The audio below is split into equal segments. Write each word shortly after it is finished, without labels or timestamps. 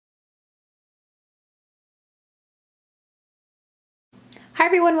Hi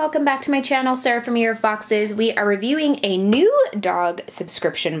everyone, welcome back to my channel, Sarah from Year of Boxes. We are reviewing a new dog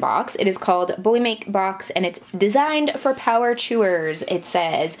subscription box. It is called Bullymake box and it's designed for power chewers, it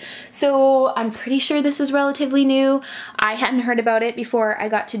says. So I'm pretty sure this is relatively new. I hadn't heard about it before I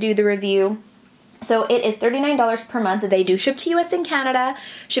got to do the review. So it is $39 per month. They do ship to US and Canada.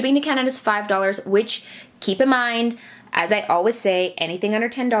 Shipping to Canada is $5, which, keep in mind, as I always say, anything under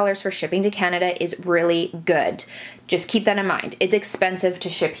 $10 for shipping to Canada is really good. Just keep that in mind. It's expensive to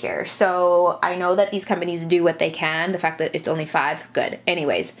ship here. So I know that these companies do what they can. The fact that it's only $5, good.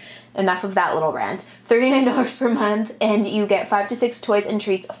 Anyways, enough of that little rant. $39 per month and you get 5 to 6 toys and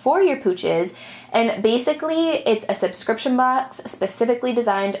treats for your pooches. And basically, it's a subscription box specifically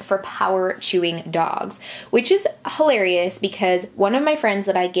designed for power chewing dogs, which is hilarious because one of my friends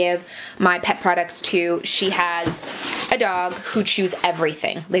that I give my pet products to, she has a dog who chews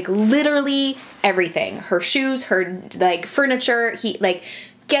everything, like literally everything. Her shoes, her like furniture, he like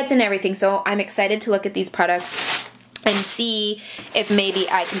gets in everything. So I'm excited to look at these products and see if maybe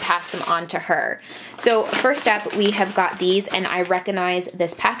I can pass them on to her. So first up, we have got these, and I recognize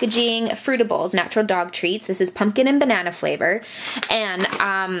this packaging, Fruitables Natural Dog Treats. This is pumpkin and banana flavor. And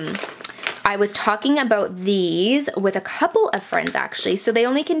I was talking about these with a couple of friends actually. So they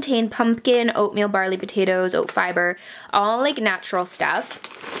only contain pumpkin, oatmeal, barley, potatoes, oat fiber, all like natural stuff.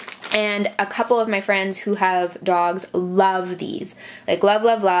 And a couple of my friends who have dogs love these. Like love,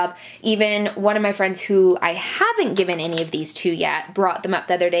 love, love. Even one of my friends who I haven't given any of these to yet brought them up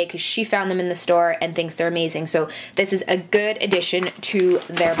the other day because she found them in the store and thinks they're amazing. So this is a good addition to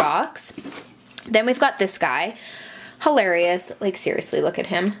their box. Then we've got this guy. Hilarious. Like seriously, look at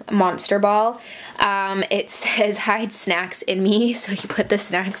him. A monster ball. It says hide snacks in me, so you put the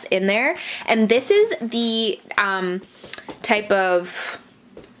snacks in there. And this is the type of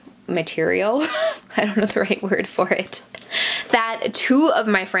material, I don't know the right word for it, that two of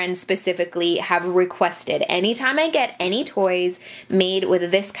my friends specifically have requested. Anytime I get any toys made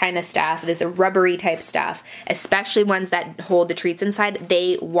with this kind of stuff, this rubbery type stuff, especially ones that hold the treats inside,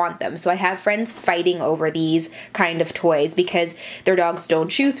 they want them. So I have friends fighting over these kind of toys because their dogs don't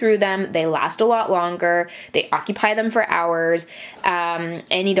chew through them, they last a lot longer, they occupy them for hours.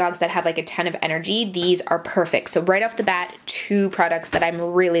 Any dogs that have like a ton of energy, these are perfect. So right off the bat, two products that I'm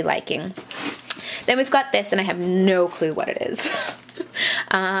really liking. Then we've got this, and I have no clue what it is.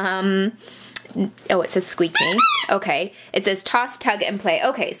 Oh, it says squeak me. Okay. It says toss, tug, and play.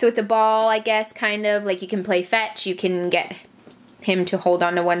 Okay, so it's a ball, I guess, kind of. Like you can play fetch. You can get him to hold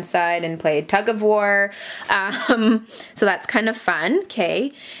on to one side and play tug of war. So that's kind of fun.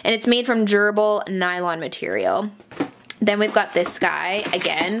 Okay. And it's made from durable nylon material. Then we've got this guy,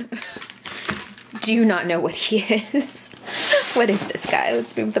 again. Do not know what he is. What is this guy?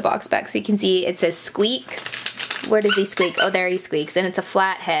 Let's move the box back so you can see. It says squeak. Where does he squeak? Oh, there he squeaks. And it's a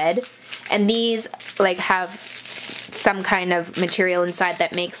flat head. And these like have some kind of material inside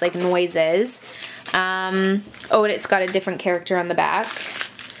that makes like noises. Oh, and it's got a different character on the back,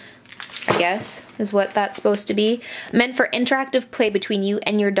 I guess, is what that's supposed to be. Meant for interactive play between you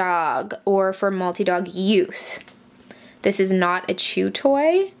and your dog or for multi-dog use. This is not a chew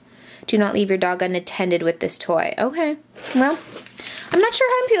toy. Do not leave your dog unattended with this toy. Okay, well, I'm not sure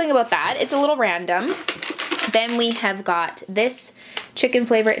how I'm feeling about that. It's a little random. Then we have got this chicken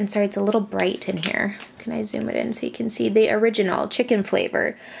flavor, and sorry, it's a little bright in here. Can I zoom it in so you can see the original chicken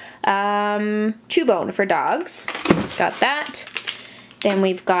flavor? Chew bone for dogs. Got that. Then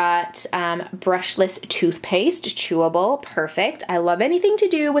we've got brushless toothpaste, chewable, perfect. I love anything to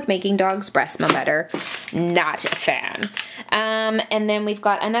do with making dogs' breath smell better. Not a fan. And then we've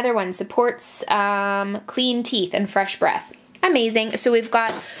got another one, supports clean teeth and fresh breath. Amazing. So we've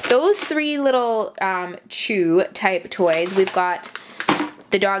got those three little chew type toys. We've got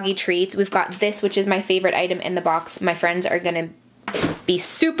the doggy treats. We've got this, which is my favorite item in the box. My friends are gonna be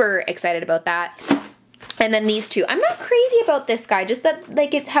super excited about that. And then these two. I'm not crazy about this guy, just that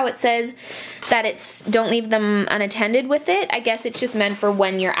like it's how it says that it's don't leave them unattended with it. I guess it's just meant for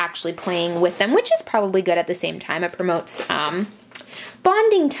when you're actually playing with them, which is probably good at the same time. It promotes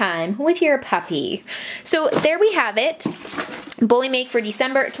bonding time with your puppy. So there we have it. Bullymake for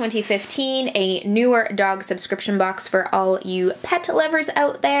December 2015, a newer dog subscription box for all you pet lovers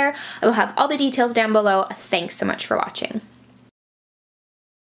out there. I will have all the details down below. Thanks so much for watching.